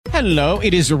Hello,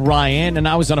 it is Ryan, and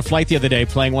I was on a flight the other day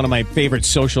playing one of my favorite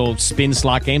social spin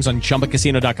slot games on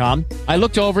ChumbaCasino.com. I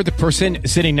looked over at the person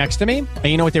sitting next to me, and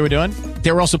you know what they were doing?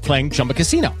 They were also playing Chumba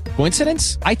Casino.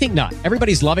 Coincidence? I think not.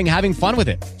 Everybody's loving having fun with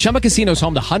it. Chumba Casino is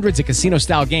home to hundreds of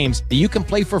casino-style games that you can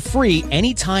play for free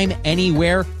anytime,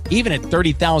 anywhere, even at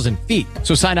 30,000 feet.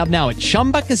 So sign up now at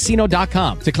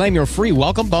ChumbaCasino.com to claim your free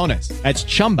welcome bonus. That's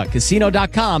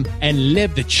ChumbaCasino.com and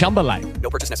live the Chumba life. No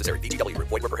purchase necessary. VGW.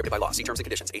 Void were prohibited by law. See terms and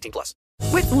conditions. 18+.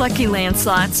 With Lucky Land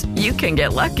Slots, you can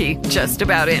get lucky just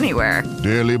about anywhere.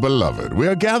 Dearly beloved, we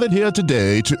are gathered here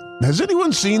today to... Has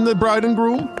anyone seen the bride and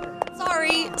groom?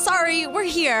 Sorry, we're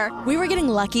here. We were getting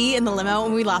lucky in the limo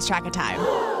and we lost track of time.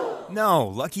 No,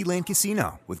 Lucky Land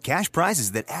Casino, with cash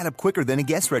prizes that add up quicker than a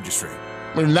guest registry.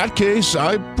 In that case,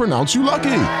 I pronounce you lucky.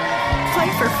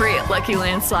 Play for free at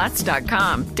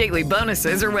LuckyLandSlots.com. Daily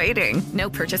bonuses are waiting. No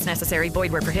purchase necessary.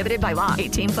 Void where prohibited by law.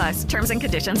 18+. Terms and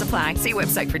conditions apply. See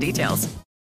website for details.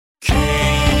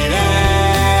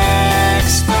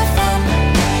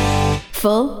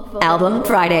 Full Album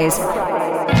Fridays.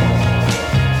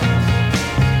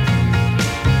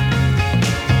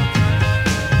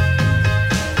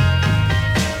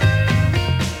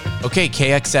 Okay,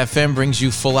 KXFM brings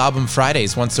you Full Album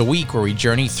Fridays once a week where we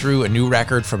journey through a new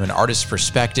record from an artist's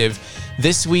perspective.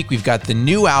 This week we've got the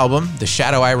new album, The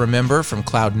Shadow I Remember from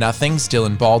Cloud Nothings.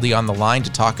 Dylan Baldy on the line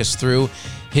to talk us through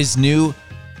his new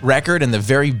record and the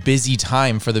very busy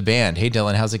time for the band. Hey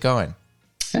Dylan, how's it going?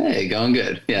 Hey, going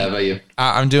good. Yeah, how about you?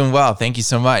 I'm doing well. Thank you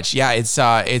so much. Yeah,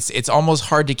 it's almost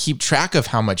hard to keep track of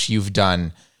how much you've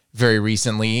done very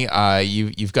recently.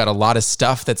 You've got a lot of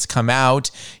stuff that's come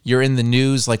out. You're in the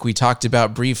news, like we talked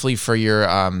about briefly, for your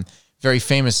very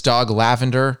famous dog,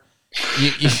 Lavender.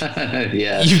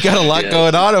 Yeah. You've got a lot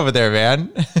going on over there,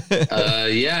 man.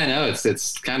 Yeah, I know.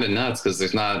 It's kind of nuts because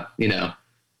there's not,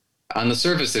 on the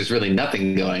surface, there's really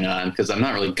nothing going on because I'm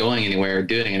not really going anywhere or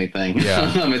doing anything.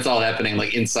 Yeah. It's all happening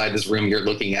like inside this room you're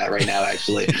looking at right now,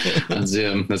 actually, on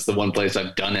Zoom. That's the one place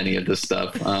I've done any of this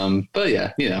stuff. But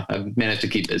yeah, I've managed to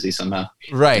keep busy somehow.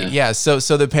 Right. Yeah. So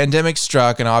the pandemic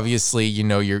struck, and obviously,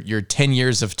 your 10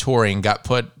 years of touring got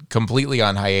put completely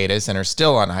on hiatus and are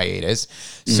still on hiatus.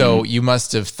 So you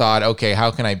must have thought, okay, how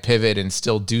can I pivot and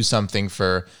still do something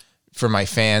for my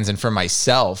fans and for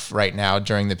myself right now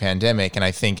during the pandemic? And I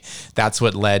think that's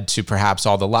what led to perhaps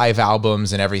all the live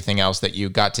albums and everything else that you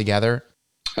got together.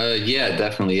 Yeah,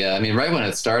 definitely. Yeah. I mean, right when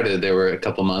it started, there were a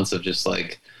couple months of just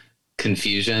like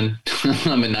confusion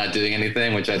and not doing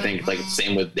anything, which I think like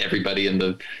same with everybody in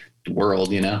the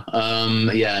world, yeah.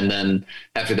 And then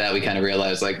after that, we kind of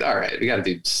realized like, all right, we got to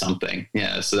do something.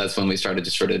 Yeah. So that's when we started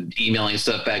just sort of emailing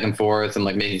stuff back and forth and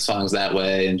like making songs that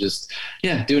way and just,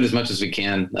 doing as much as we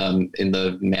can in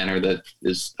the manner that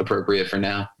is appropriate for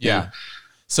now. Yeah.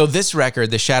 So this record,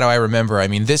 The Shadow I Remember, I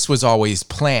mean, this was always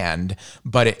planned,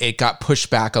 but it got pushed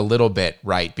back a little bit,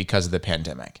 right, because of the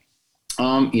pandemic.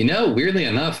 Weirdly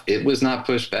enough, it was not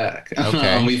pushed back.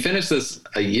 Okay. We finished this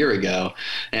a year ago,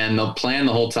 and the plan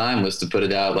the whole time was to put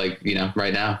it out like,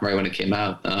 right now, right when it came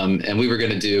out. And we were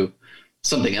going to do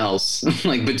something else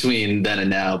like between then and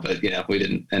now, but, we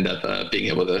didn't end up being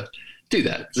able to do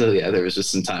that. So yeah, there was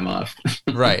just some time off.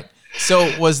 Right.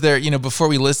 So was there, before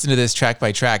we listen to this track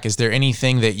by track, is there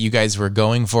anything that you guys were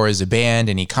going for as a band,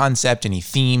 any concept, any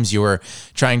themes you were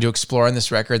trying to explore on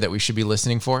this record that we should be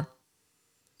listening for?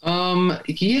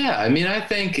 Yeah, I mean, I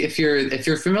think if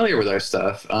you're familiar with our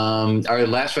stuff, our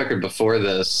last record before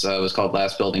this was called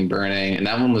Last Building Burning, and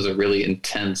that one was a really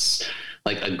intense,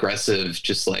 like aggressive,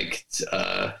 just like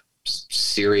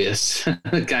serious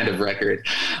kind of record.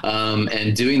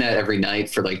 And doing that every night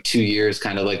for like 2 years,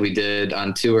 kind of like we did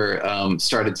on tour,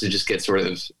 started to just get sort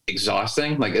of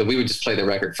exhausting. Like we would just play the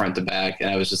record front to back, and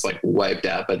I was just like wiped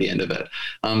out by the end of it.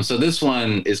 So this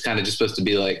one is kind of just supposed to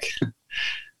be like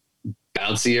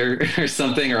bouncier or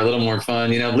something, or a little more fun.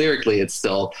 Lyrically, it's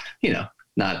still,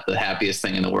 not the happiest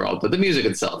thing in the world, but the music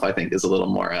itself, I think, is a little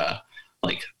more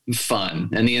like fun.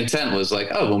 And the intent was like,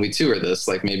 oh, when we tour this,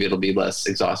 like maybe it'll be less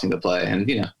exhausting to play. And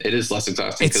it is less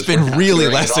exhausting. It's been really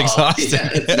less exhausting. Yeah,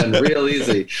 it's been real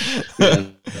easy. Yeah.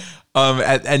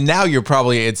 And now you're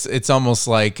probably, it's almost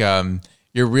like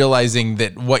you're realizing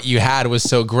that what you had was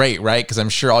so great, right? Because I'm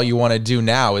sure all you want to do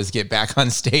now is get back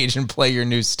on stage and play your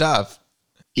new stuff.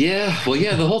 Yeah. Well,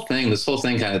 yeah, this whole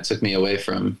thing kind of took me away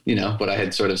from, what I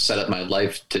had sort of set up my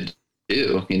life to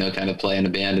do, kind of play in a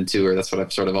band and tour. That's what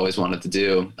I've sort of always wanted to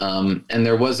do. And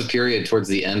there was a period towards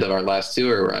the end of our last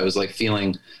tour where I was like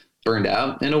feeling burned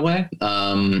out in a way.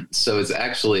 So it's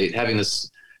actually having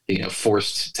this,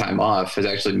 forced time off has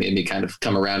actually made me kind of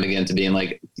come around again to being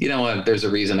like, you know what, there's a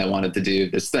reason I wanted to do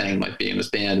this thing, like being in this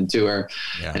band and tour.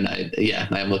 Yeah. And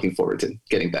I'm looking forward to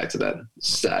getting back to that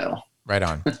style. Right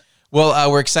on.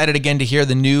 Well, we're excited again to hear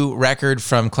the new record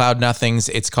from Cloud Nothings.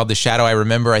 It's called The Shadow I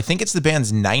Remember. I think it's the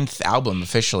band's 9th album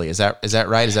officially. Is that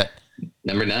right? Is that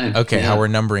number 9? Okay, yeah. How we're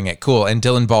numbering it. Cool. And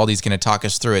Dylan Baldy's going to talk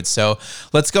us through it. So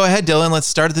let's go ahead, Dylan. Let's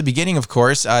start at the beginning, of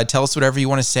course. Tell us whatever you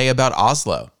want to say about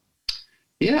Oslo.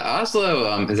 Yeah,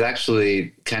 Oslo is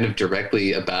actually kind of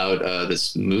directly about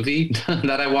this movie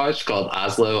that I watched called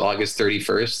Oslo, August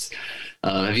 31st.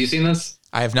 Have you seen this?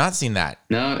 I have not seen that.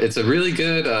 No, it's a really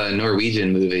good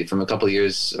Norwegian movie from a couple of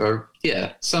years, or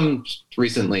some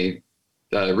recent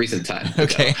time.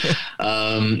 Okay.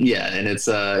 And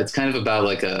it's kind of about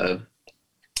like a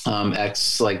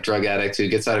ex like drug addict who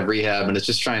gets out of rehab and is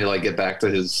just trying to like get back to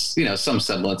his some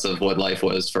semblance of what life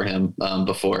was for him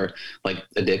before like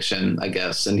addiction, I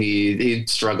guess, and he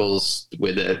struggles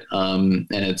with it, and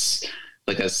it's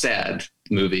like a sad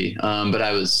movie, but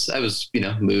I was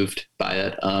moved by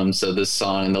it. So this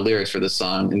song and the lyrics for this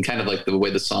song and kind of like the way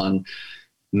the song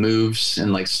moves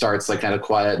and like starts like kind of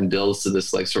quiet and builds to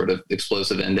this like sort of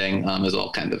explosive ending is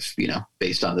all kind of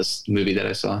based on this movie that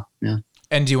I saw. Yeah.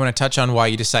 And do you want to touch on why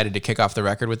you decided to kick off the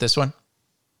record with this one?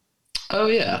 Oh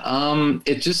yeah,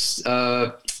 it just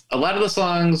a lot of the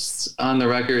songs on the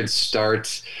record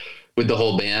start with the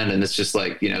whole band, and it's just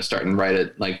like starting right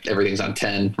at like everything's on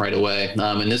 10 right away.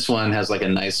 And this one has like a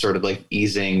nice sort of like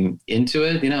easing into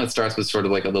it. It starts with sort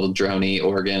of like a little drony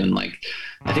organ, like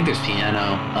I think there's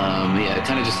piano. It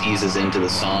kind of just eases into the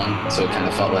song, so it kind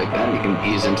of felt like that. You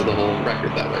can ease into the whole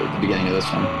record that way at the beginning of this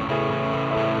one.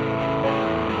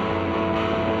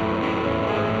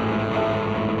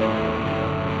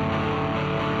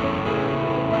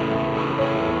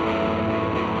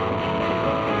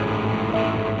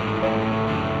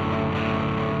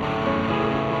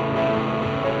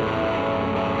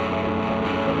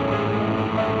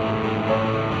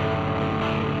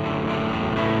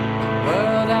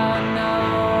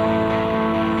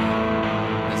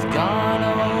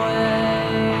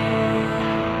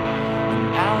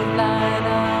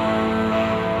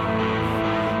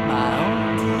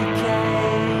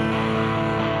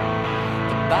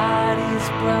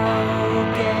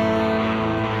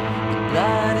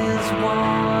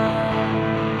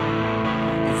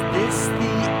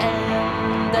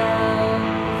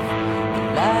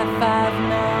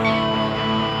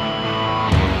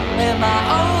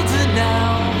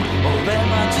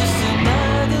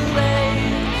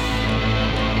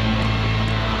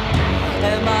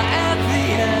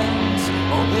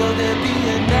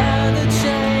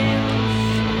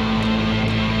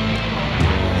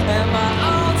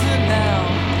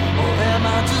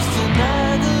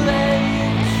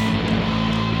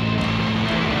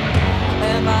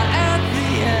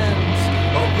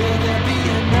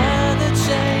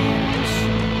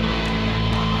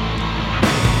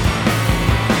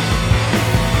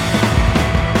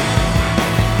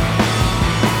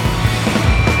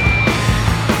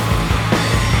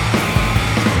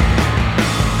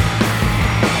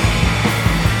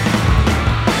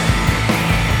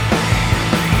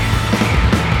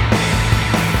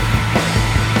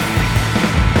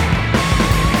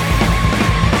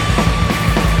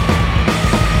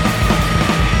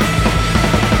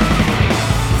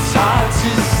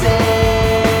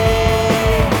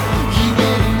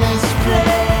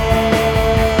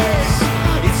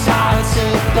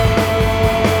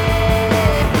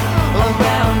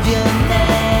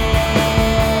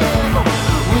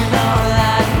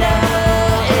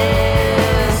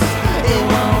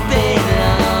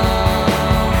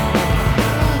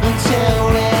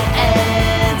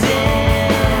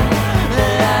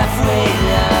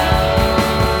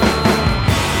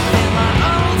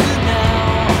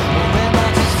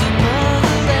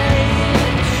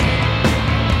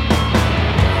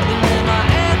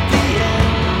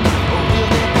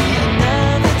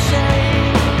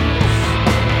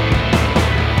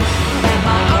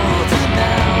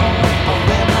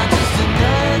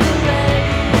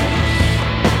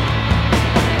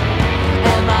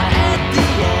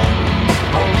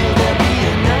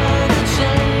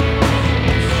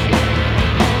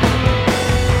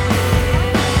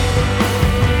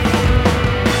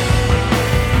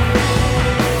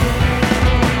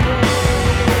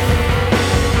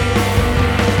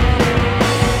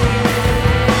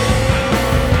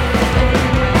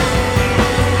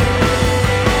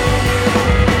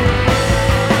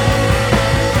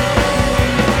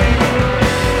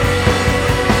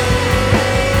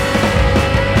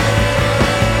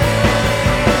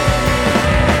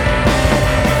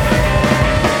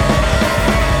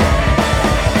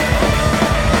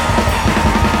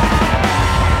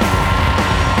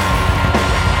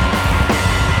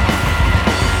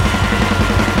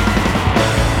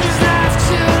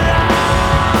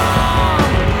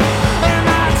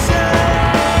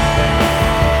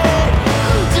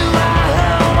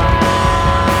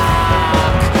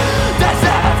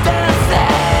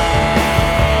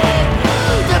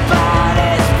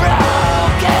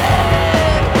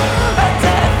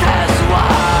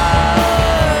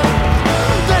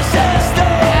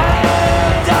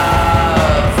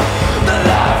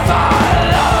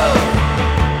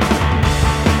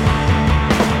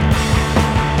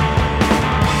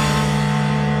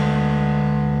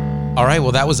 All right,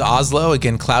 well, that was Oslo.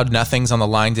 Again, Cloud Nothing's on the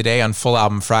line today on Full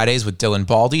Album Fridays with Dylan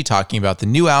Baldy, talking about the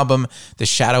new album, The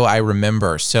Shadow I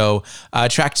Remember. So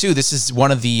track 2, this is one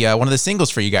of the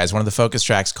singles for you guys, one of the focus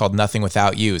tracks called Nothing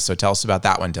Without You. So tell us about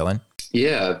that one, Dylan.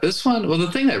 Yeah, this one, well,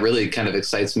 the thing that really kind of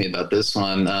excites me about this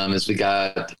one is we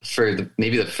got, for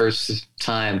maybe the first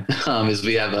time, is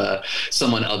we have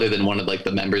someone other than one of like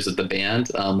the members of the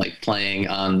band like playing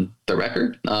on the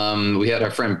record. We had our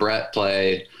friend Brett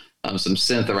play some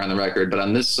synth around the record, but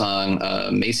on this song,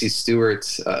 Macy Stewart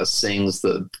sings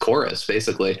the chorus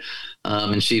basically,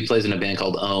 and she plays in a band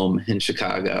called Ohm in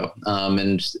Chicago.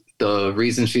 And the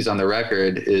reason she's on the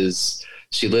record is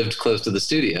she lived close to the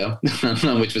studio,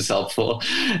 which was helpful.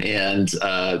 And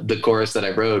the chorus that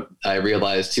I wrote, I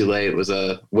realized too late, was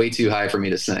way too high for me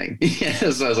to sing.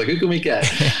 So I was like, who can we get?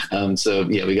 So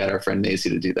yeah, we got our friend Macy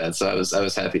to do that. So I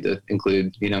was happy to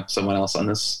include, someone else on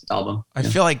this album. I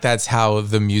feel like that's how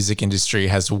the music industry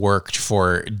has worked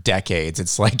for decades.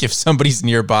 It's like if somebody's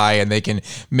nearby and they can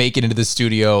make it into the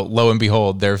studio, lo and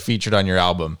behold, they're featured on your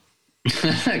album.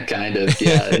 Kind of,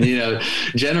 yeah. And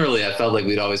generally I felt like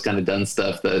we'd always kind of done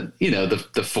stuff that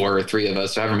the 4 or 3 of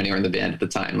us, or however many were in the band at the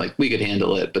time, like we could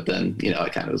handle it, but then I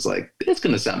kind of was like, it's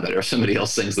gonna sound better if somebody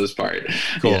else sings this part.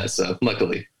 Cool. Yeah, so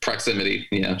luckily proximity,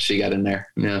 she got in there.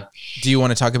 Yeah. Do you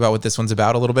want to talk about what this one's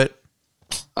about a little bit?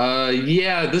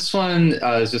 Yeah, this one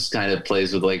is just kind of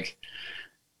plays with like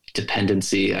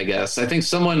dependency, I guess. I think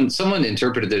someone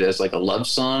interpreted it as like a love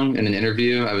song in an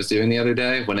interview I was doing the other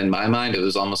day, when in my mind it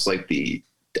was almost like the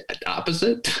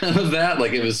opposite of that.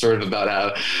 Like it was sort of about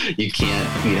how you can't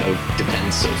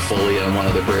depend so fully on one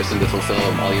other person to fulfill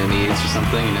all your needs or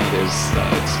something. There's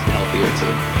it's healthier to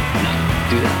not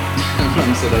do that.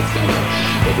 So that's kind of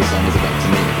what the song is about to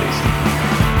me, at least.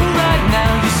 Right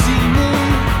now you see me,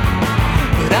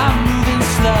 but I'm moving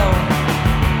slow.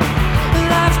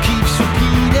 Life keeps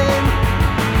repeating,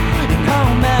 and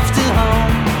home after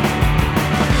home.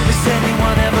 Is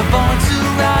anyone ever born to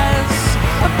rise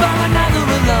above another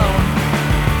alone?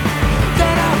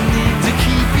 They don't need to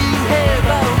keep you here,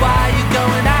 but why are you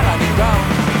going out on your own?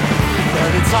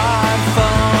 But it's hard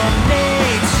for me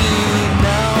to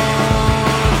know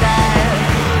that.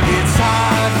 It's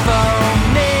hard for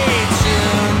me to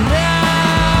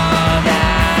know that.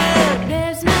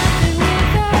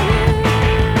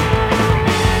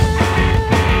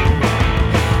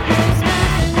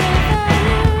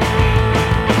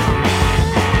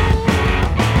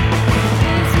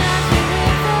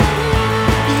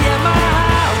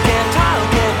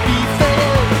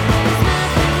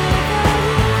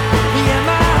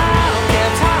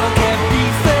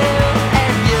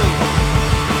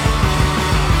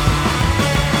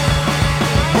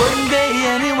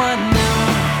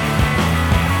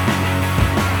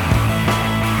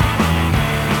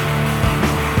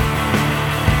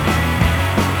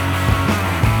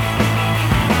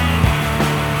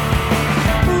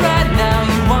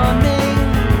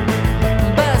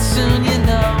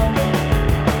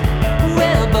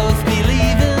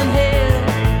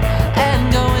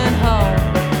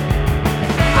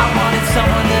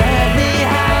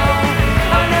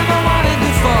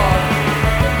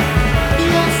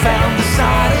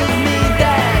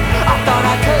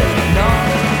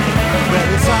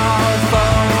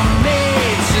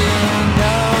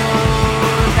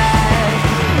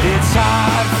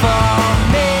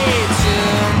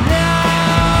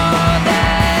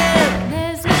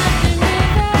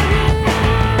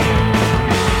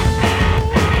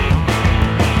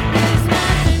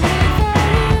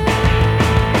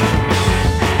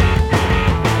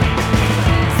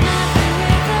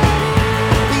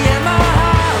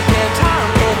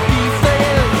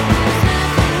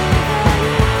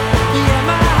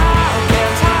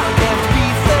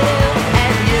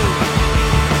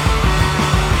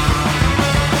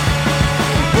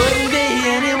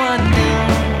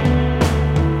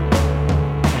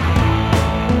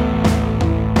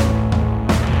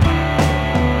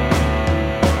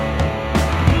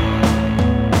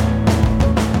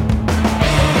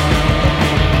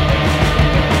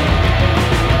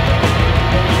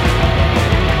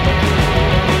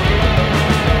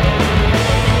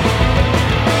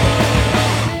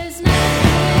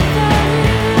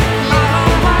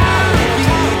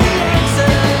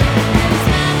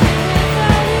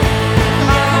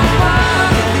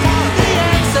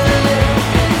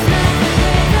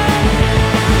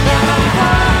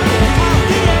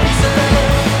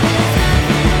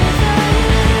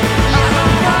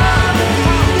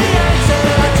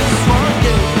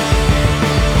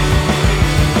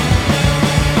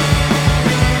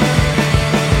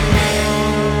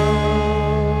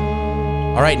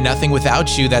 All right, Nothing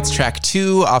Without You. That's track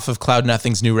 2 off of Cloud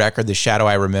Nothing's new record, The Shadow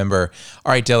I Remember.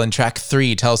 All right, Dylan, track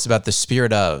 3. Tell us about The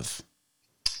Spirit Of.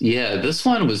 Yeah, this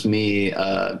one was me.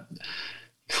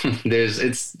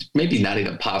 It's maybe not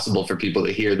even possible for people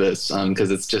to hear this because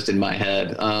it's just in my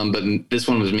head. But this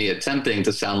one was me attempting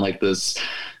to sound like this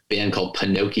band called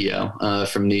Pinocchio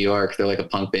from New York. They're like a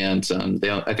punk band.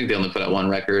 I think they only put out one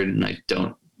record, and I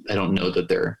don't know that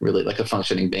they're really like a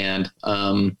functioning band.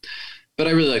 But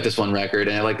I really like this one record,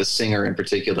 and I like the singer in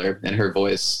particular, and her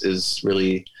voice is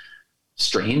really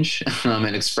strange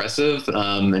and expressive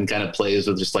and kind of plays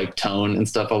with just like tone and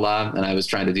stuff a lot. And I was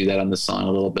trying to do that on this song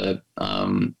a little bit.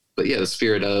 But yeah, The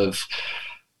Spirit Of,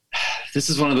 this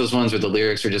is one of those ones where the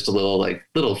lyrics are just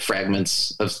little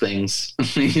fragments of things,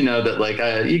 that like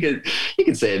you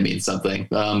could say it means something.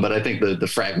 But I think the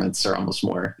fragments are almost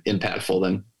more impactful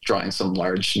than drawing some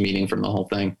large meaning from the whole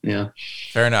thing. Yeah.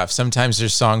 Fair enough. Sometimes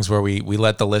there's songs where we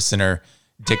let the listener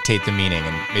dictate the meaning,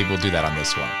 and maybe we'll do that on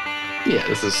this one. Yeah,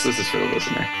 this is for the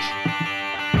listener.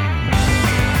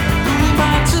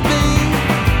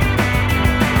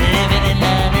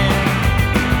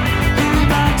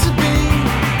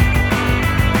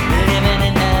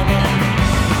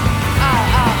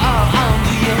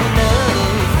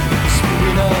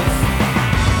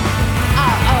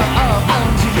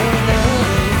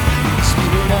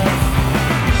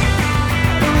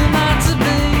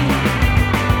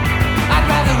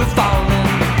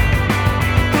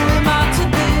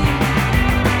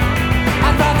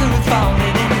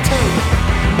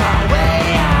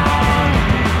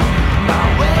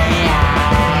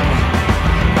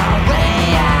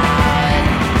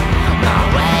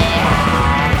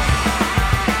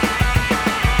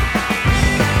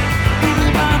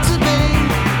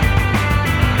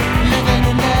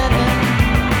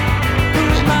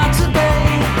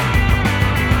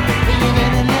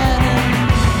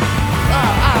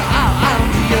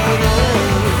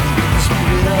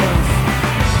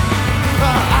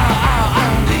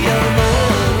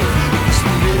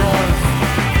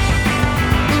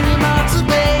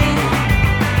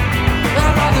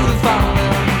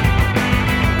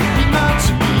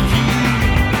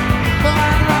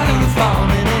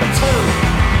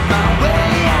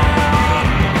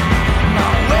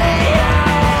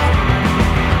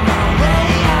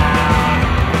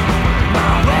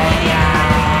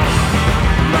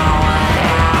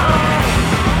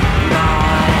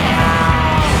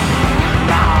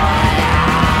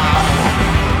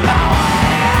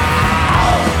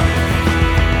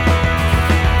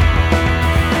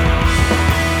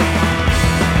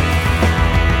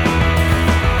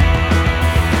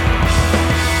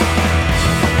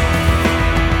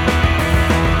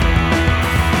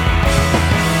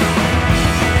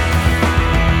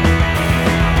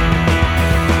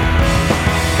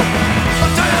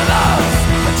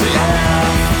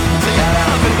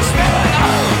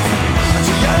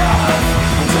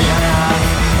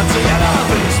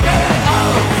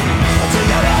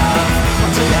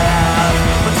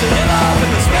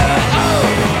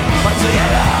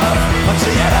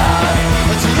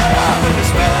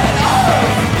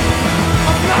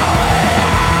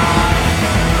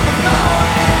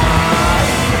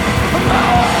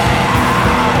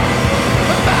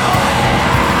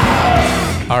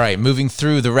 Moving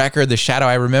through the record, The Shadow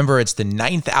I Remember. It's the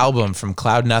 9th album from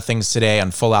Cloud Nothings today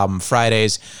on Full Album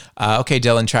Fridays. Okay,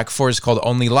 Dylan, track 4 is called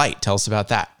Only Light. Tell us about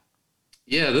that.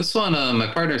 Yeah, this one, my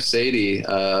partner Sadie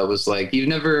was like, "You've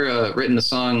never written a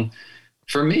song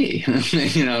for me." We've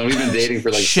been dating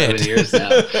for like 7 years now.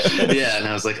 Yeah, and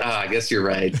I was like, I guess you're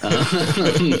right.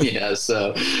 Yeah,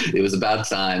 so it was about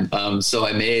time. So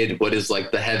I made what is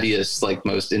like the heaviest, like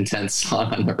most intense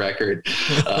song on the record.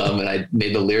 And I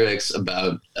made the lyrics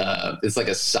about, it's like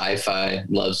a sci-fi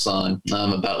love song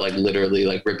about like literally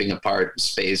like ripping apart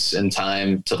space and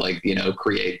time to like,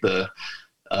 create the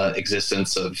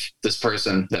existence of this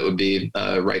person that would be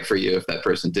right for you if that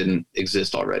person didn't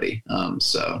exist already.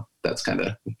 So that's kind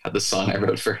of the song I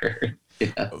wrote for her.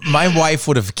 Yeah. My wife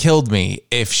would have killed me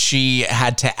if she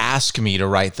had to ask me to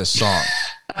write the song.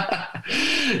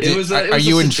 Are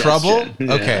you in trouble?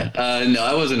 Yeah. Okay. No,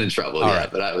 I wasn't in trouble. All right.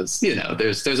 But I was,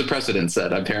 there's a precedent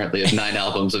set apparently of 9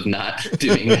 albums of not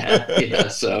doing that. Yeah.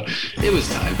 So it was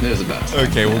time. It was about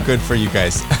time. Okay. Well, good for you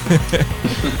guys.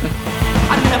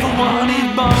 I never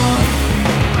wanted more,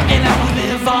 and I would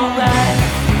live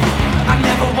alright. I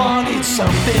never wanted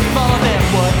something more than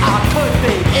what I could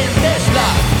be in this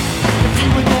life. If you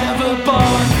were never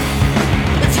born,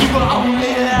 if you were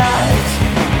only light,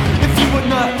 if you were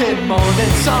nothing more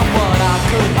than someone I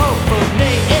could hope for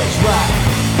me is right,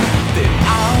 then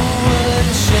I would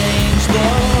change the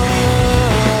world.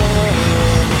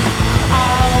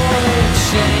 I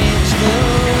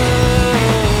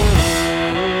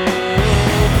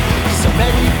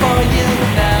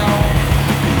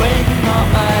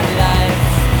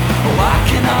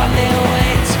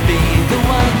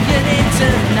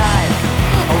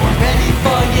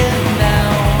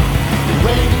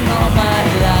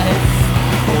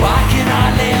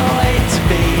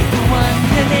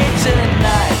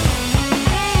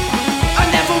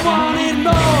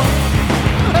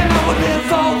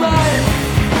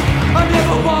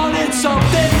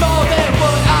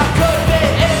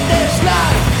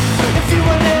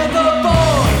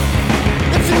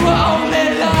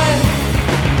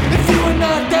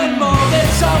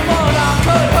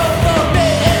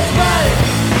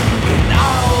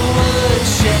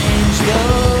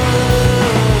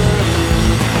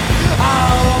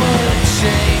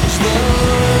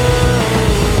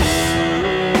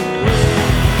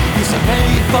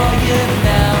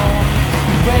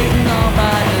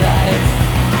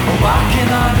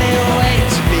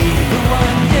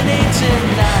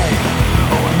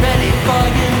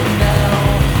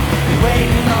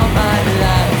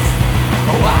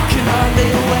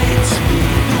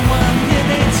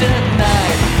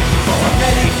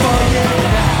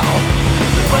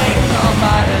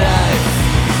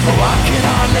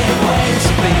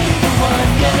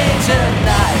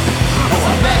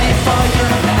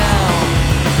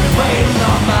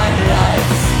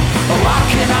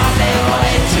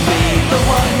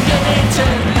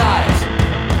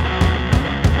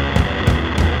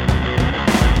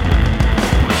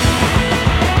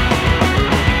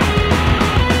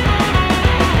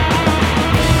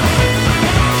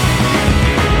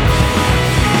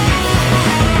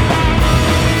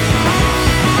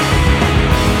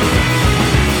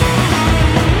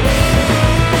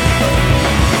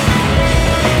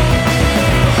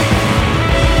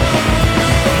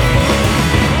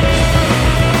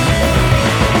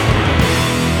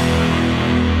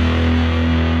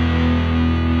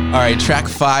right, track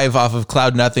 5 off of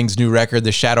Cloud Nothing's new record,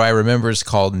 The Shadow I Remember, is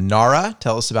called Nara.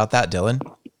 Tell us about that, Dylan.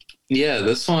 Yeah,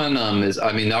 this one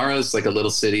Nara is like a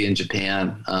little city in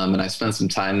Japan, and I spent some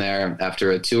time there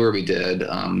after a tour we did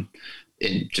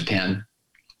in Japan.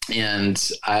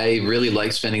 And I really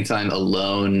like spending time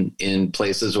alone in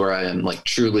places where I am like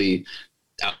truly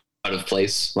out of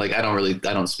place. Like I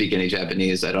don't speak any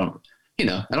Japanese. I don't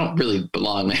really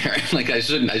belong there. Like I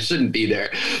shouldn't be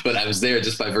there, but I was there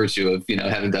just by virtue of,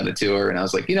 having done a tour. And I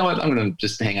was like, you know what, I'm going to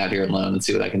just hang out here alone and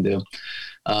see what I can do.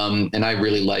 And I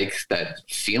really like that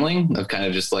feeling of kind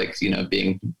of just like,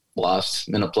 being lost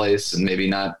in a place and maybe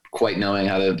not quite knowing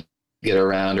how to get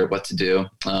around or what to do.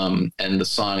 And the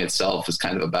song itself is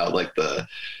kind of about like the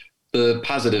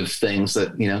positive things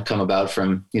that, come about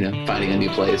from, finding a new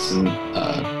place and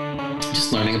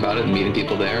just learning about it and meeting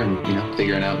people there and,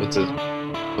 figuring out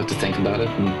what to think about it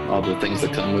and all the things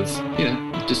that come with,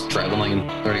 just traveling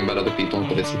and learning about other people and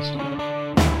places.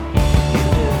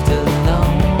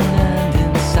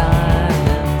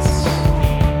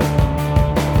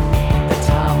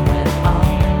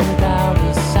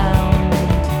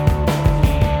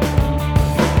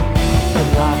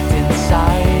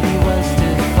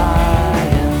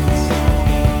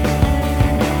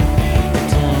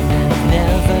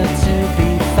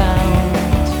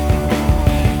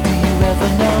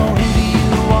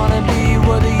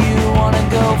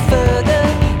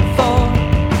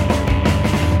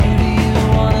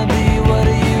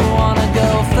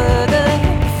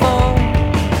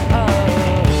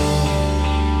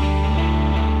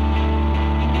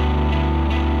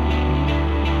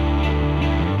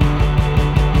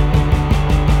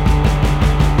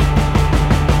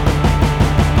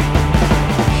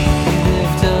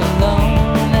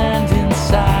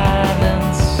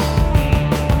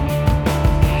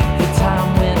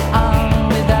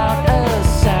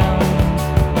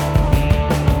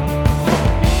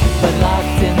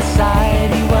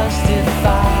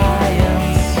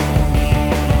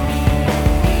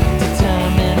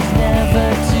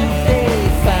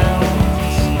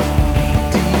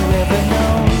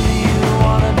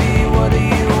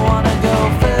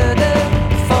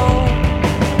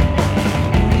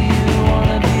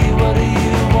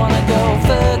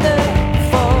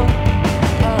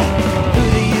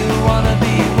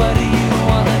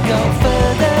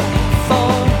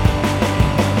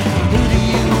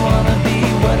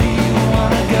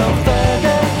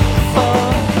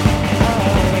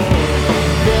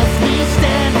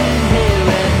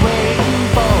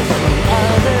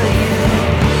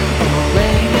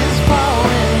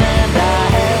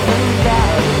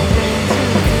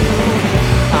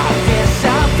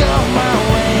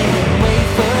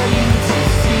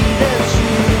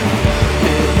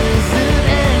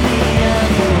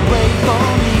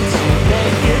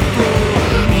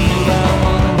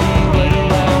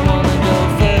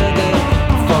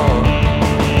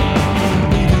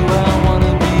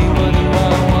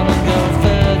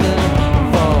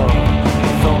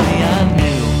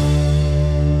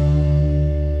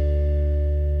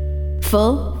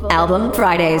 Full Album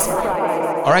Fridays.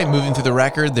 All right, moving through the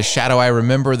record, The Shadow I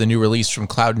Remember, the new release from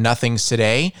Cloud Nothings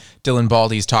today. Dylan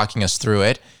Baldy's talking us through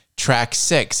it. Track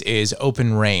 6 is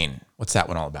Open Rain. What's that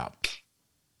one all about?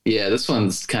 Yeah, this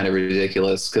one's kind of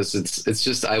ridiculous because it's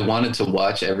just I wanted to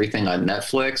watch everything on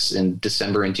Netflix in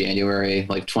December and January,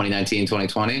 like 2019,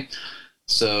 2020.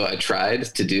 So I tried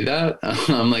to do that.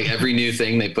 Like every new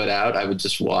thing they put out, I would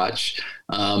just watch.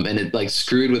 And it like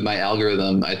screwed with my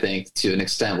algorithm, I think, to an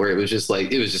extent where it was just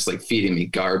like feeding me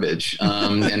garbage.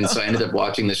 And so I ended up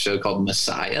watching this show called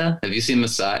Messiah. Have you seen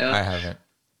Messiah? I haven't.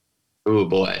 Oh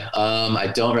boy. I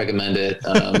don't recommend it.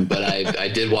 But I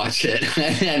did watch it,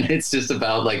 and it's just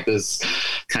about like this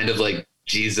kind of like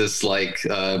Jesus like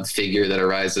figure that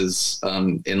arises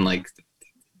in like,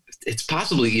 it's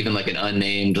possibly even like an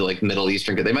unnamed like Middle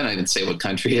Eastern, they might not even say what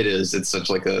country it is. It's such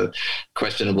like a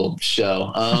questionable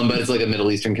show. But it's like a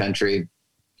Middle Eastern country.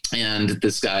 And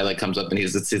this guy like comes up and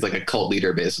he's like a cult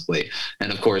leader basically.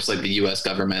 And of course, like the US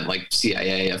government, like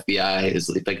CIA, FBI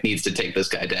is like needs to take this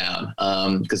guy down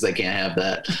because they can't have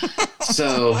that.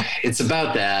 So it's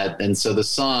about that. And so the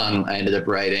song I ended up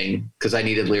writing because I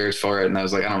needed lyrics for it. And I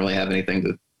was like, I don't really have anything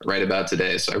to write about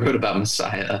today. So I wrote about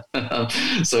Messiah.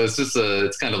 So it's just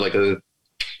it's kind of like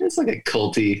it's like a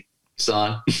culty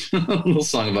song, a little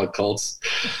song about cults.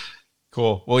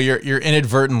 Cool. Well, you're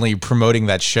inadvertently promoting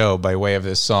that show by way of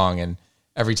this song, and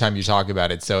every time you talk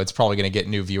about it, so it's probably going to get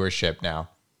new viewership now.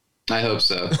 I hope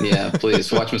so. Yeah,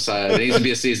 please watch Messiah. There needs to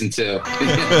be a season 2. Bring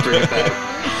it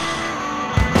back.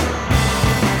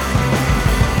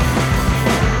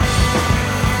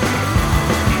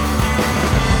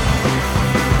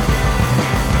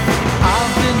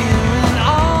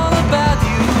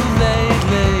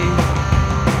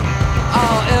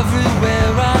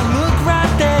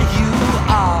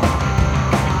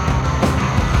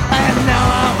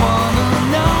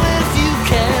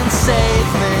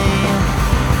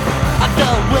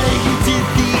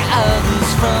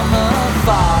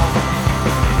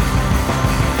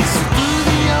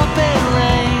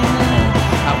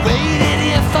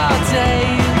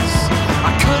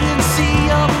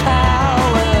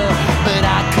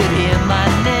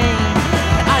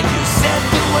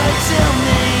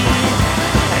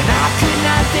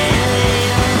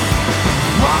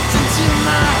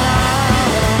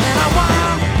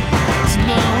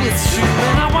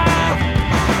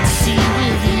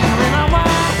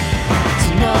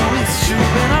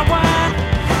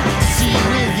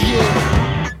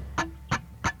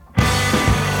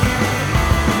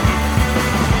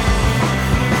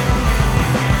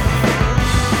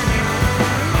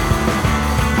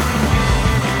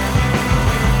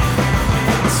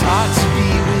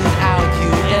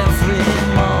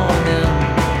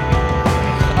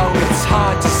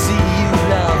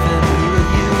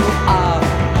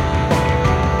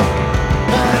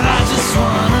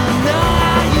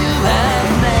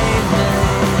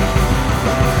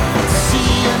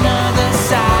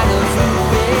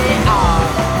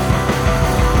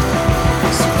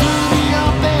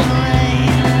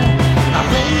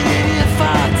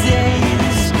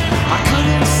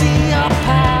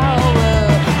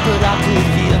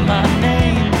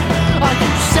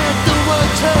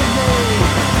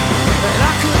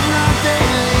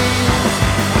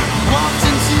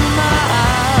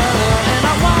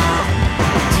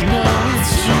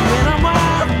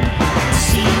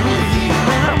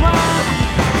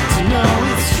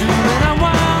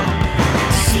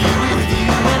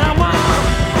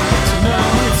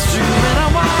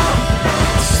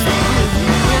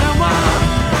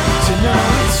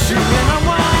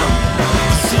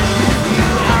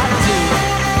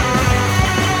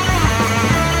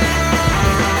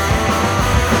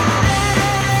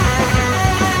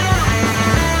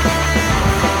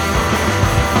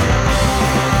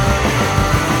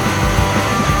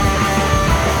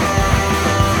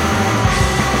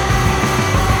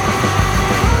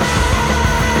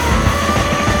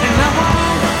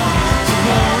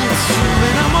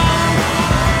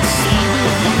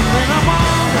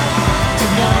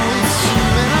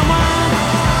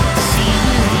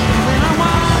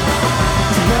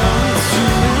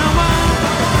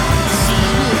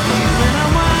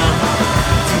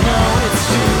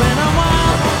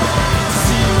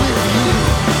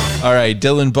 right,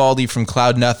 Dylan Baldy from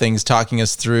Cloud Nothings talking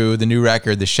us through the new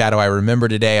record, The Shadow I Remember,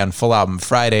 today on Full Album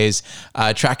Fridays.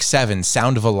 Track 7,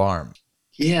 Sound of Alarm.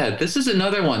 Yeah, this is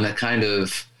another one that kind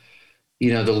of,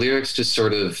 the lyrics just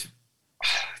sort of,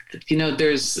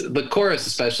 there's the chorus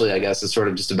especially, I guess, is sort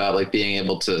of just about like being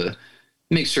able to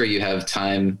make sure you have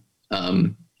time.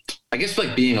 I guess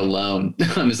like being alone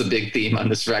is a big theme on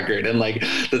this record, and like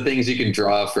the things you can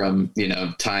draw from,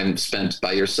 time spent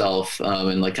by yourself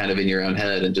and like kind of in your own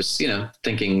head and just,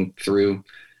 thinking through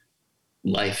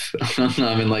life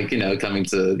and like, coming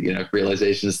to,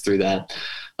 realizations through that.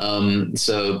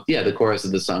 So yeah, the chorus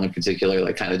of the song in particular,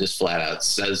 like kind of just flat out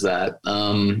says that.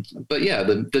 But yeah,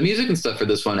 the music and stuff for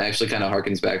this one actually kind of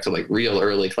harkens back to like real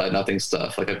early Cloud Nothing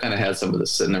stuff. Like I've kind of had some of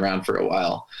this sitting around for a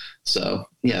while. So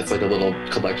yeah, it's like a little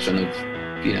collection of,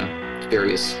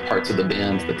 various parts of the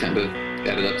band that kind of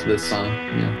added up to this song.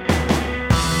 Yeah.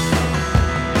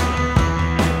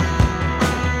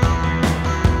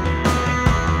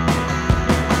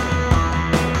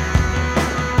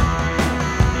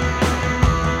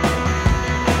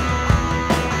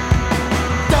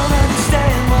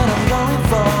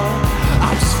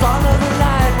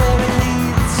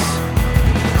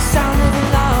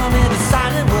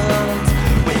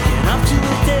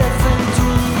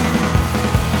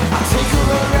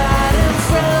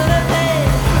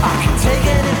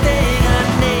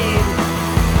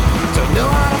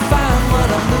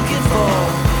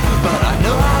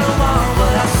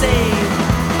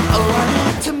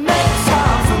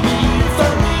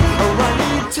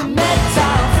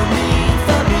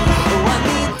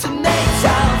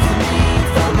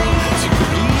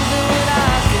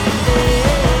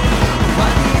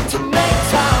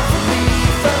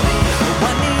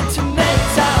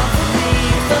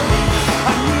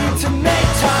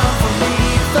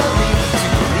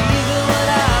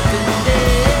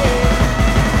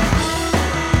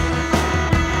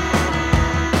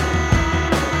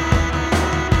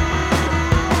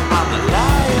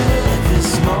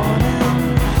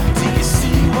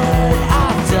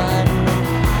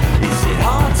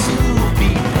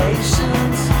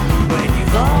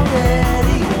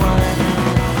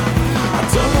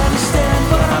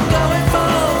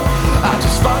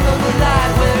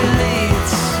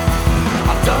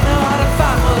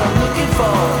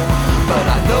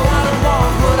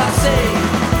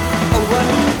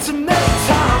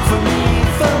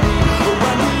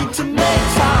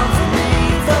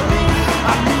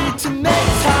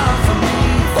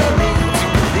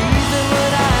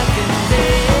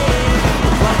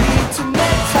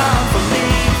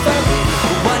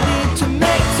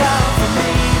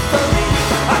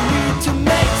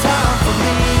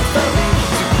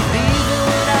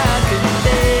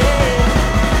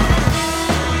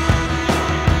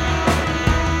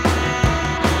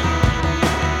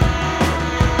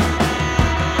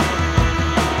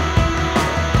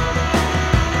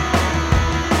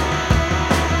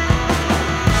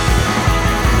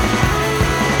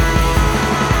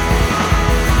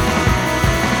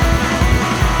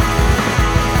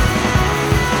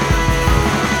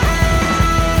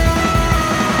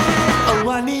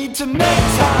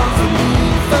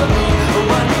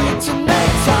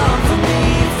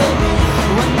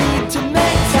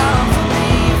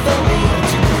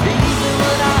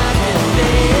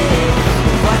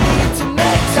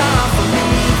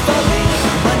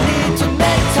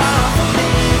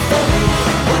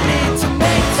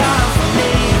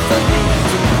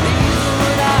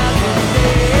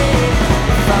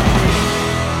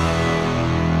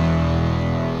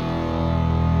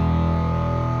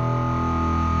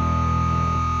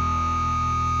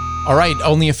 All right,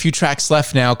 only a few tracks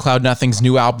left now. Cloud Nothing's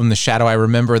new album, The Shadow I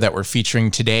Remember, that we're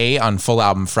featuring today on Full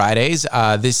Album Fridays.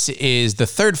 This is the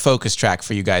third focus track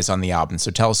for you guys on the album.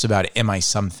 So tell us about Am I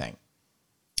Something?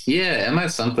 Yeah, Am I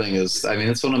Something is,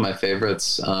 it's one of my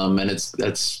favorites. And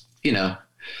it's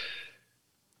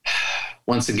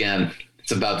once again,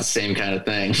 it's about the same kind of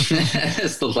thing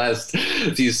as the last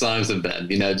few songs have been,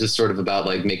 just sort of about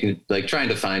like trying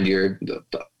to find your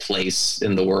place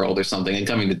in the world or something, and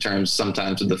coming to terms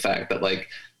sometimes with the fact that like,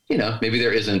 maybe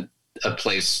there isn't a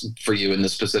place for you in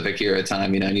this specific era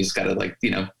time, and you just got to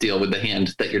deal with the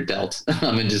hand that you're dealt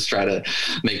and just try to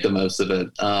make the most of it.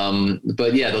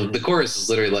 But yeah, the chorus is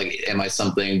literally like, am I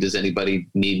something? Does anybody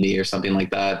need me? Or something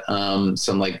like that.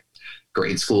 Some like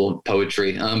grade school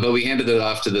poetry. But we handed it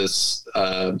off to this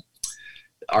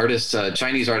artist,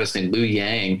 Chinese artist named Lu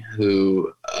Yang,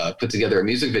 who put together a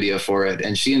music video for it,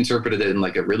 and she interpreted it in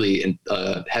like a really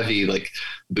heavy like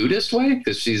Buddhist way,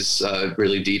 because she's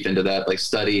really deep into that like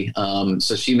study.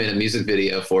 So she made a music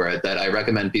video for it that I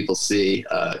recommend people see,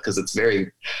 because it's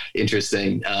very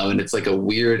interesting, and it's like a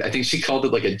weird, I think she called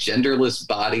it like a genderless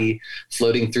body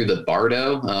floating through the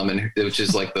bardo, and which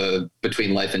is like the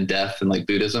between life and death and like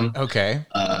Buddhism. Okay.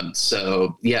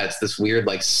 So yeah, it's this weird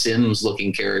like Sims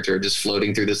looking character just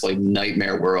floating through this like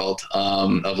nightmare world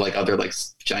of like other like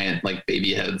giant like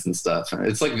baby heads and stuff.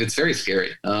 It's very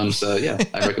scary. So yeah,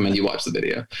 I recommend you watch the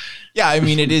video. Yeah, I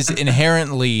mean, it is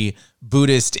inherently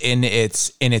Buddhist in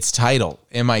its title.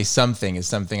 Am I something is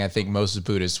something I think most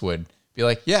Buddhists would be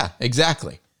like, yeah,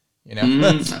 exactly. You know,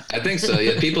 I think so.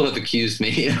 Yeah, people have accused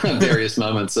me at various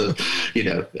moments of,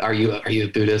 are you a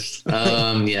Buddhist?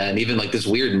 Yeah, and even like this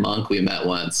weird monk we met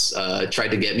once tried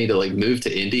to get me to like move to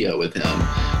India with him,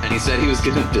 and he said he was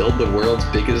going to build the world's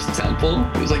biggest temple.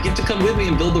 He was like, "You have to come with me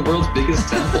and build the world's biggest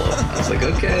temple." I was like,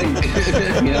 "Okay,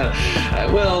 yeah, I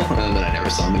will," and then I never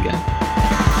saw him again.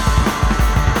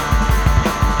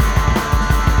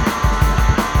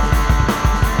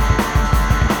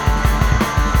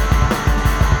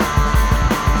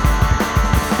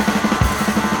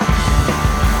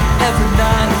 Every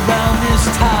night around this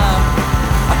time,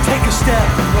 I take a step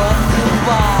and wonder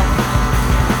why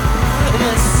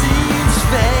the scene's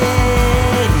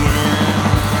fading.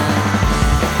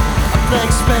 A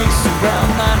blank space around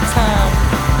my town,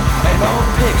 an old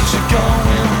picture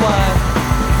going white.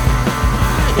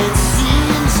 It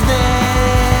seems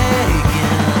vacant,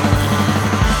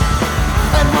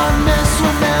 and one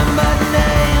misremembered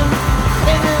name,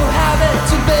 a new habit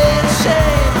to be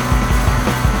ashamed.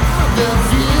 The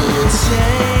view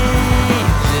changes,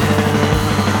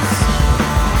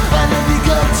 and it'd be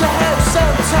good to have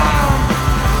some time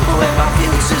when my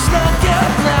future's not get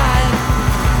blind,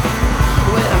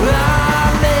 where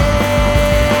I'm at.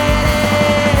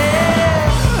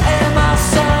 Am I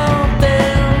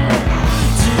something?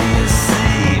 Do you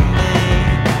see me?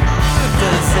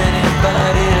 Does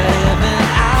anybody living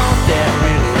out there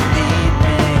really need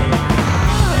me?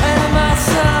 Am I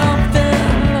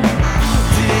something?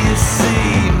 Do you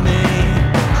see me?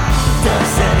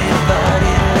 Does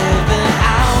anybody living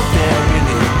out there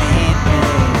really need me?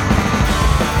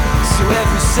 So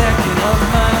every second of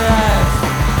my life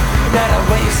that I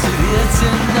wasted here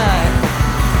tonight,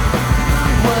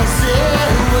 was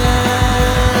it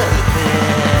worth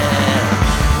it?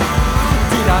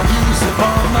 Did I use up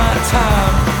all my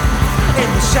time in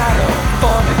the shadow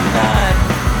forming night?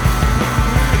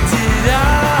 Did I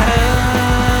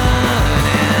earn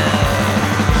it?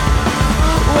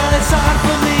 Well, it's hard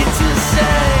for me to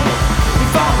say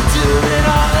if I would do it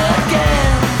all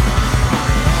again.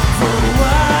 For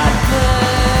what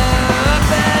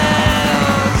purpose?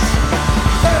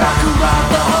 But I could write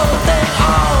the whole thing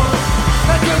on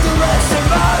and give the rest of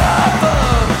my life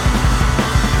up.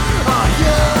 Are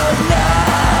you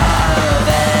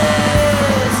nervous?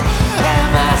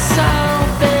 Am I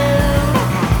something?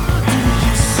 Do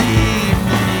you see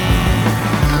me?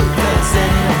 Does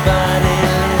anybody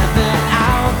living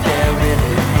out there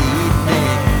really need me?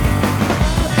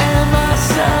 Am I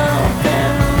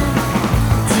something?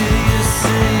 Do you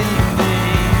see me?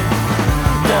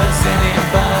 Does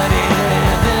anybody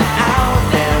living out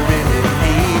there really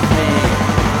need me?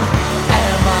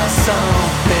 Am I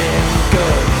something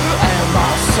good? Am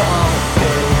I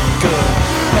something good?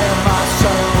 Am I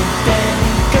something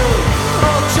good?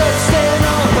 Or just an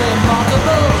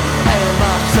unremarkable? Am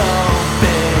I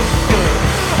something good?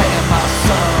 Am I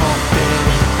something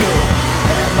good?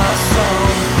 Am I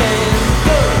something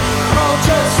good? Or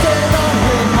just an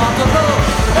unremarkable?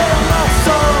 Am I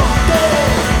something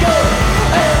good?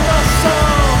 Am I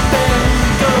something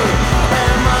good?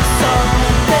 Am I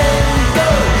something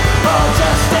good? Or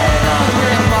just an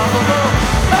unremarkable?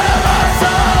 Am I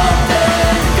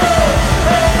something good?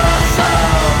 Am I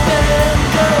something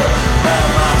good?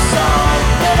 Am I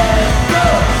something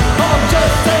good? Or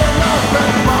just an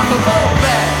unremarkable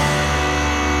man?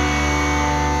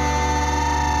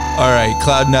 All right,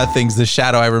 Cloud Nothing's The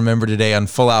Shadow I Remember Today on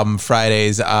Full Album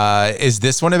Fridays. Is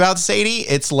this one about Sadie?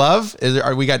 It's Love?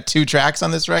 We got 2 tracks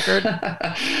on this record?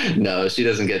 No, she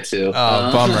doesn't get to.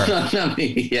 Oh, bummer. I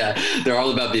mean, yeah, they're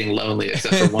all about being lonely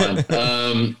except for one.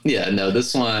 Yeah, no,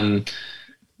 this one.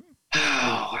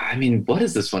 Oh, I mean, what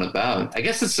is this one about? I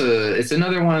guess it's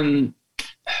another one.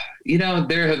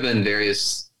 There have been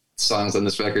various songs on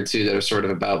this record too that are sort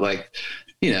of about like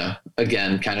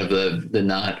again, kind of the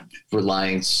not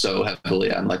relying so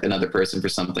heavily on like another person for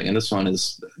something. And this one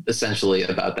is essentially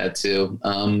about that too.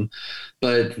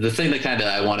 But the thing that kind of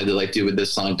I wanted to like do with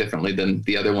this song differently than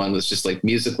the other one was just like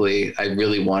musically, I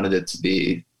really wanted it to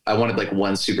be, I wanted like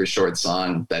one super short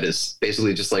song that is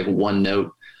basically just like one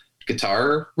note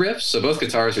guitar riffs. So both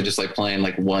guitars are just like playing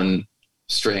like one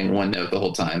string, one note the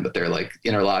whole time, but they're like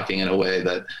interlocking in a way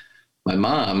that my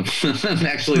mom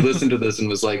actually listened to this and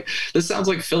was like, this sounds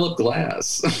like Philip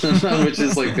Glass, which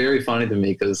is like very funny to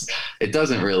me because it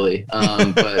doesn't really.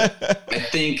 But I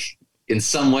think in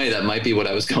some way that might be what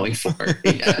I was going for.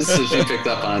 Yeah, so she picked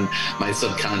up on my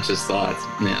subconscious thoughts.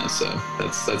 Yeah, so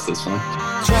that's this one.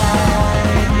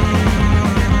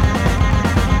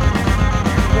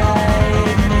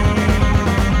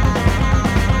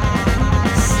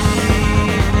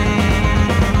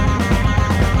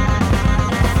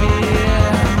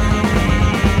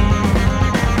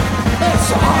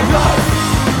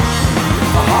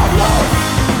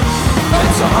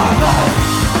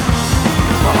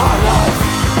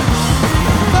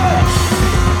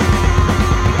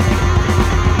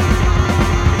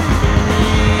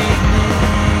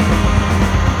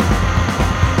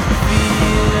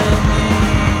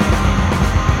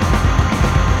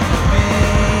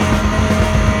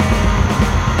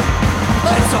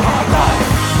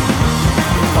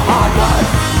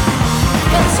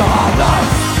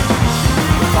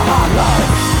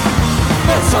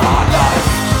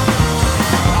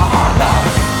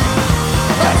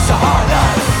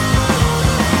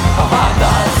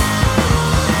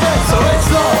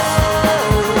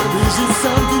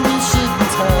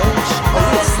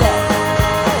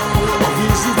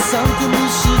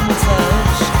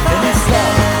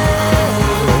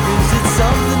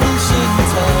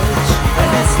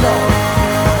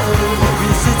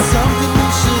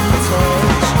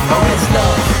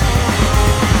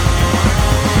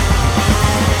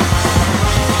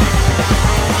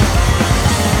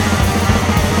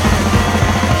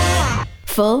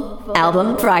 Full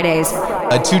Album Fridays.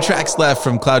 2 tracks left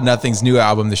from Cloud Nothing's new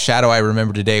album, The Shadow I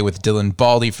Remember Today, with Dylan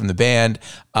Baldy from the band,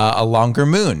 A Longer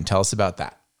Moon. Tell us about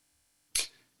that.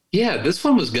 Yeah, this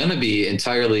one was going to be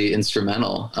entirely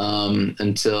instrumental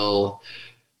until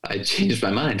I changed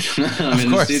my mind. I'm in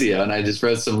the studio and I just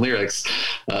wrote some lyrics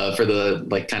for the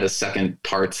like kind of second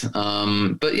part.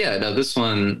 But yeah, no, this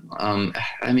one,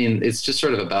 I mean, it's just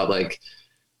sort of about like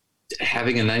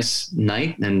having a nice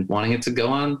night and wanting it to go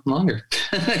on longer,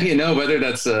 whether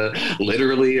that's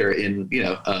literally or in,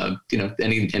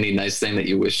 any nice thing that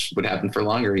you wish would happen for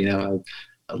longer,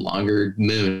 a longer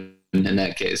moon in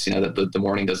that case, that the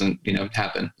morning doesn't,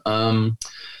 happen.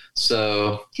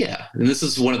 So yeah, and this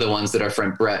is one of the ones that our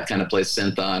friend Brett kind of plays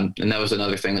synth on. And that was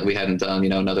another thing that we hadn't done,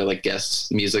 another like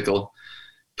guest musical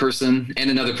person and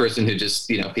another person who just,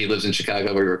 he lives in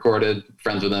Chicago. We recorded,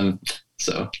 friends with him.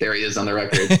 So there he is on the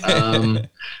record.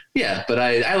 Yeah, but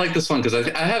I like this one because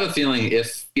I have a feeling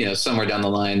if, somewhere down the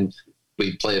line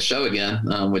we play a show again,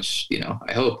 which,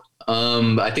 I hope.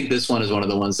 I think this one is one of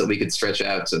the ones that we could stretch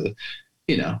out to,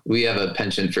 we have a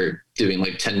penchant for doing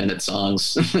like 10-minute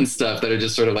songs and stuff that are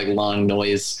just sort of like long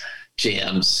noise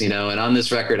jams, and on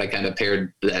this record, I kind of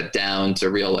pared that down to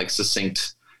real like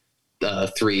succinct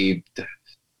 3,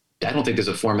 I don't think there's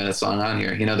a 4-minute song on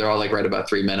here. They're all like right about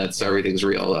 3 minutes. So everything's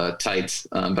real tight.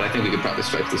 But I think we could probably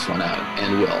stretch this one out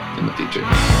and will in the future.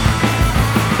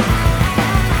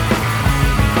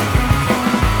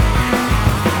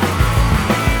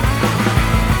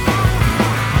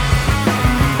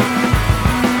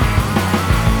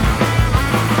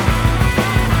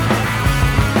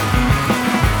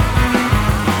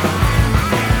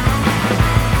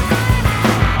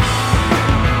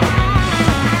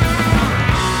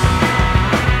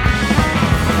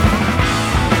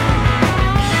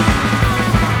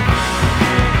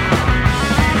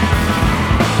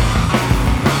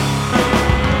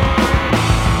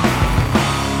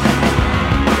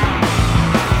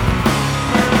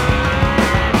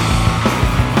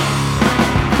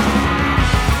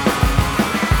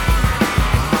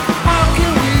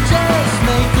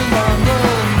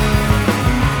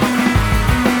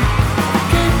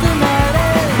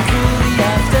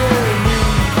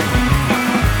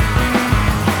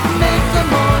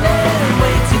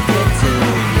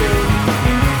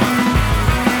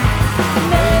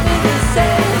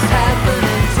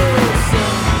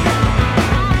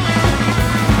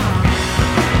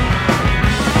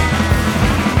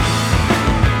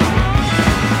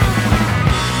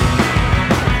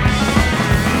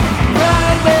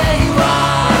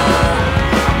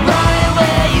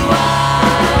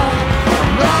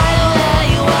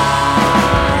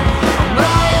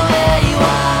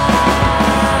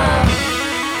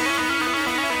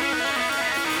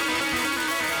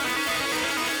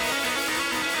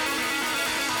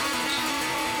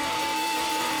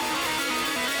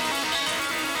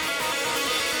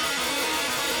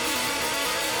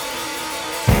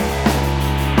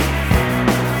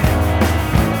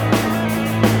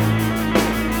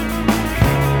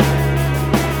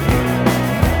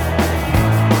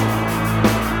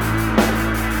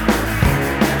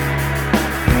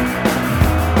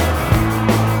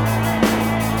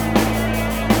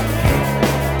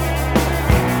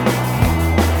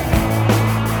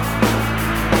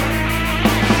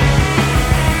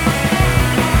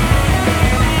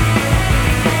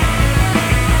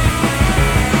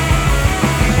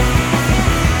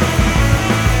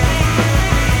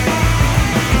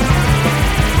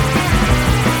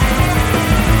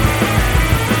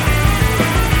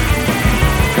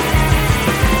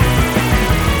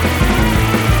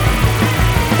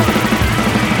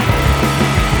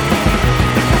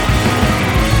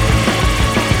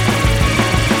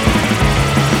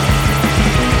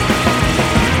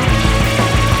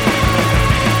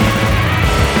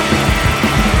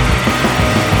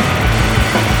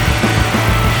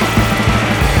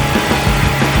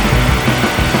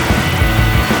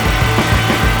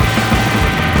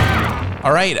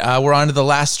 All right, we're on to the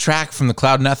last track from the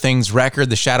Cloud Nothings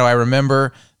record, The Shadow I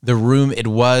Remember, The Room It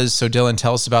Was. So Dylan,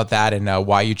 tell us about that and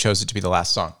why you chose it to be the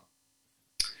last song.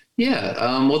 Yeah,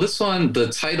 well, this one, the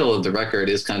title of the record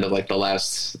is kind of like the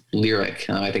last lyric.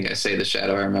 I think I say "The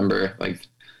Shadow I Remember" like a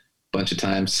bunch of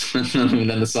times, and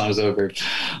then the song's over.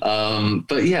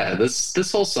 But yeah,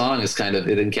 this whole song is kind of,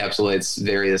 it encapsulates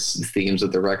various themes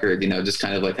of the record. Just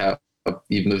kind of like how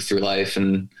you move through life,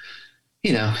 and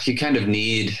you kind of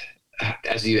need,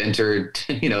 as you enter,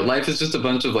 life is just a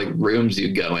bunch of like rooms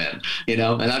you go in,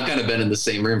 and I've kind of been in the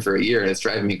same room for a year, and it's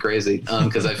driving me crazy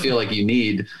because I feel like you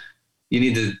need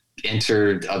to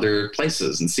enter other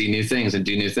places and see new things and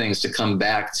do new things to come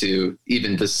back to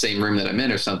even the same room that I'm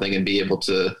in or something and be able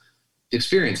to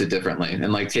experience it differently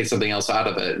and like take something else out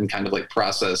of it and kind of like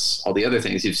process all the other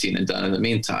things you've seen and done in the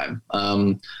meantime.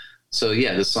 So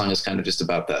yeah, this song is kind of just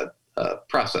about that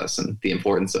process and the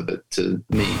importance of it to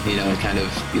me, and kind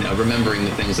of, remembering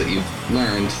the things that you've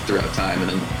learned throughout time and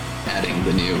then adding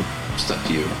the new stuff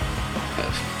you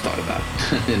have thought about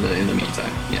in the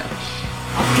meantime. Yeah.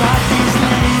 I've got these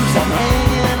names I'm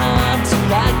hanging on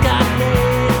till I got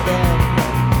laid them.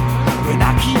 When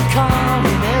I keep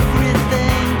calling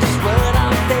everything just what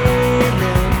I'm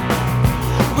feeling.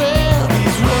 Well,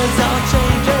 these words aren't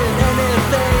changing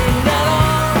anything at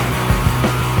all.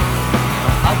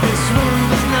 This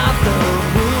room is not the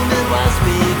room it was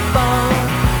before.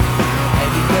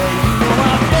 Anyway,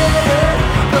 I'm better,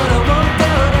 but I won't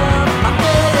go down. I'm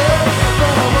better,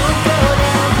 but I won't go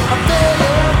down. I'm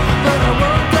better, but I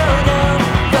won't go down.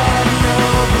 But no,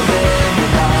 when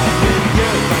you're not with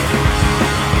you.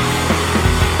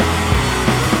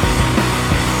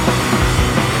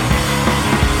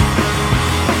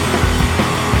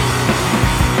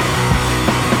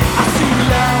 I see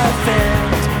life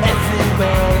and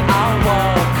everywhere I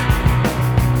walk,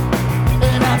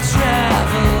 and I've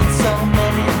traveled so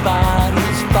many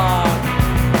bodies far,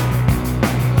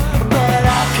 but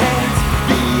I can't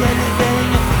be anything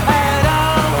at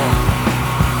all.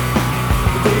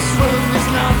 This room is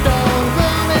not the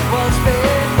room it was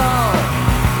before.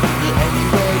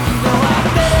 Anyway, I'm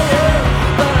better,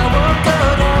 but I won't go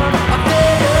down. I'm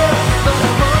better, but I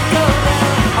won't go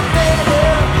down. I'm better,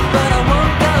 but I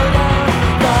won't go down.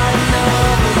 But no,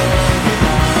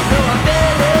 I'm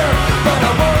better, but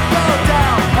I won't go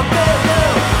down. I'm better,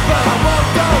 but I won't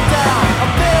go down.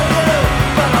 I'm better,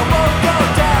 but I won't go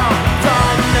down.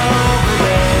 I know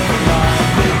when I'm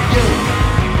with you.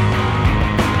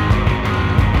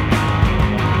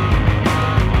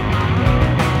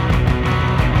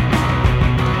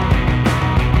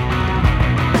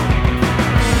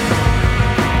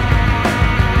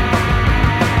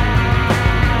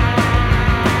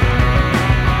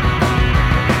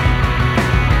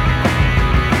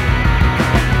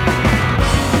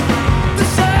 The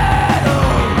shadow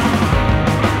I remember.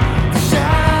 The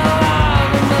shadow I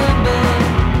remember.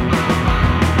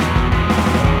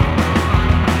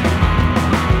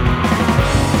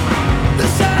 The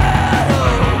shadow I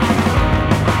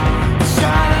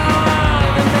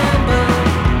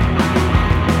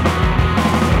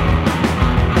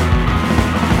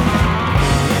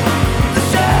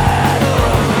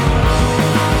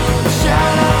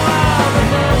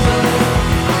remember.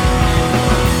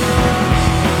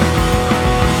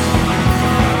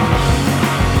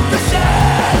 The shadow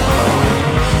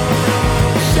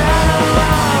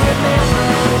I remember.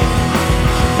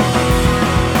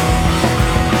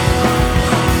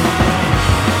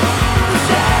 The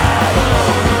shadow I remember. The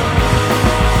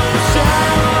shadow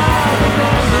I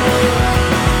remember.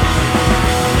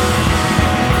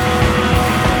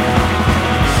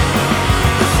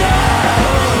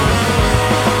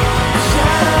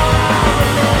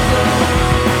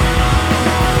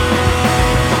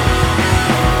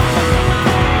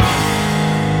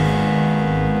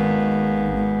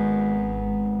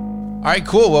 All right,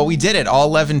 cool. Well, we did it. All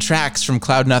 11 tracks from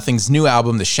Cloud Nothing's new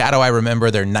album, The Shadow I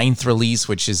Remember, their 9th release,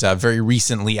 which is very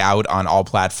recently out on all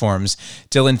platforms.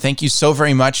 Dylan, thank you so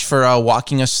very much for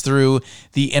walking us through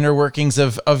the inner workings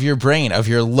of your brain, of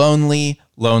your lonely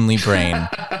brain.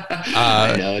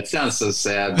 I know, it sounds so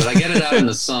sad, but I get it out in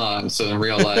the song, so in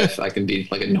real life I can be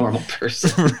like a normal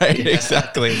person. Right, Yeah.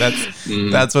 exactly.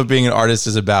 That's what being an artist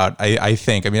is about, I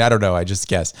think. I mean, I don't know, I just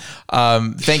guess.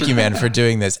 Thank you, man, for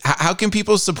doing this. How can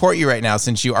people support you right now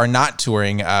since you are not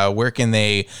touring? Where can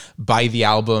they buy the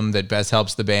album that best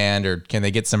helps the band, or can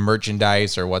they get some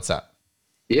merchandise, or what's up?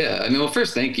 Yeah, I mean, well,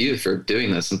 first, thank you for doing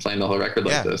this and playing the whole record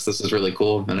like this. This is really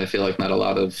cool, and I feel like not a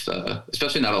lot of,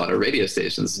 especially not a lot of radio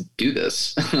stations do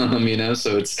this, you know.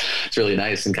 So it's really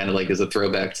nice and kind of like is a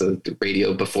throwback to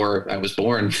radio before I was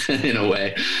born in a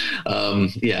way.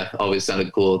 Yeah, always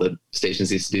sounded cool that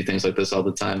stations used to do things like this all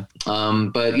the time.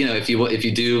 But you know, if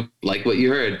you do like what you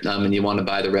heard and you want to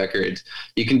buy the record,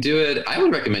 you can do it. I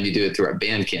would recommend you do it through our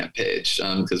Bandcamp page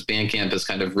because Bandcamp has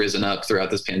kind of risen up throughout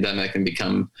this pandemic and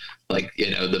become like,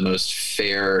 you know, the most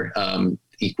fair,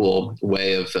 equal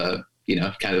way of, you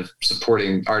know, kind of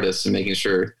supporting artists and making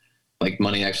sure like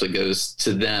money actually goes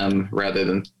to them rather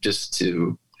than just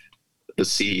to the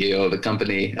CEO of the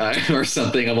company or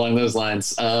something along those lines.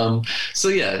 So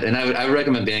yeah, and I would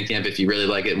recommend Bandcamp if you really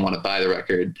like it and want to buy the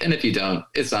record. And if you don't,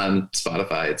 it's on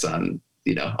Spotify, it's on,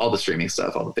 you know, all the streaming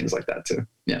stuff, all the things like that too.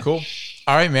 Yeah. Cool.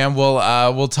 All right, man.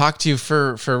 Well, we'll talk to you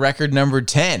for record number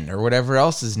 10 or whatever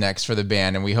else is next for the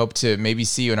band. And we hope to maybe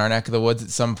see you in our neck of the woods at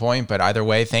some point. But either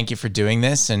way, thank you for doing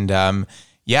this. And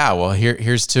yeah, well,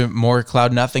 here's to more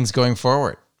Cloud Nothings going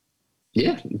forward.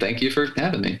 Yeah. Thank you for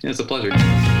having me. It's a pleasure.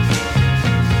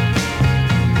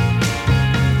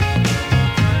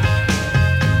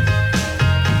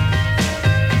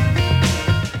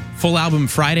 Full Album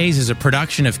Fridays is a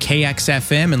production of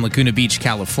KXFM in Laguna Beach,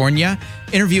 California.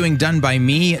 Interviewing done by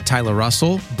me, Tyler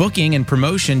Russell. Booking and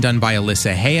promotion done by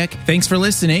Alyssa Hayek. Thanks for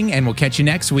listening, and we'll catch you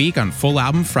next week on Full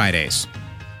Album Fridays.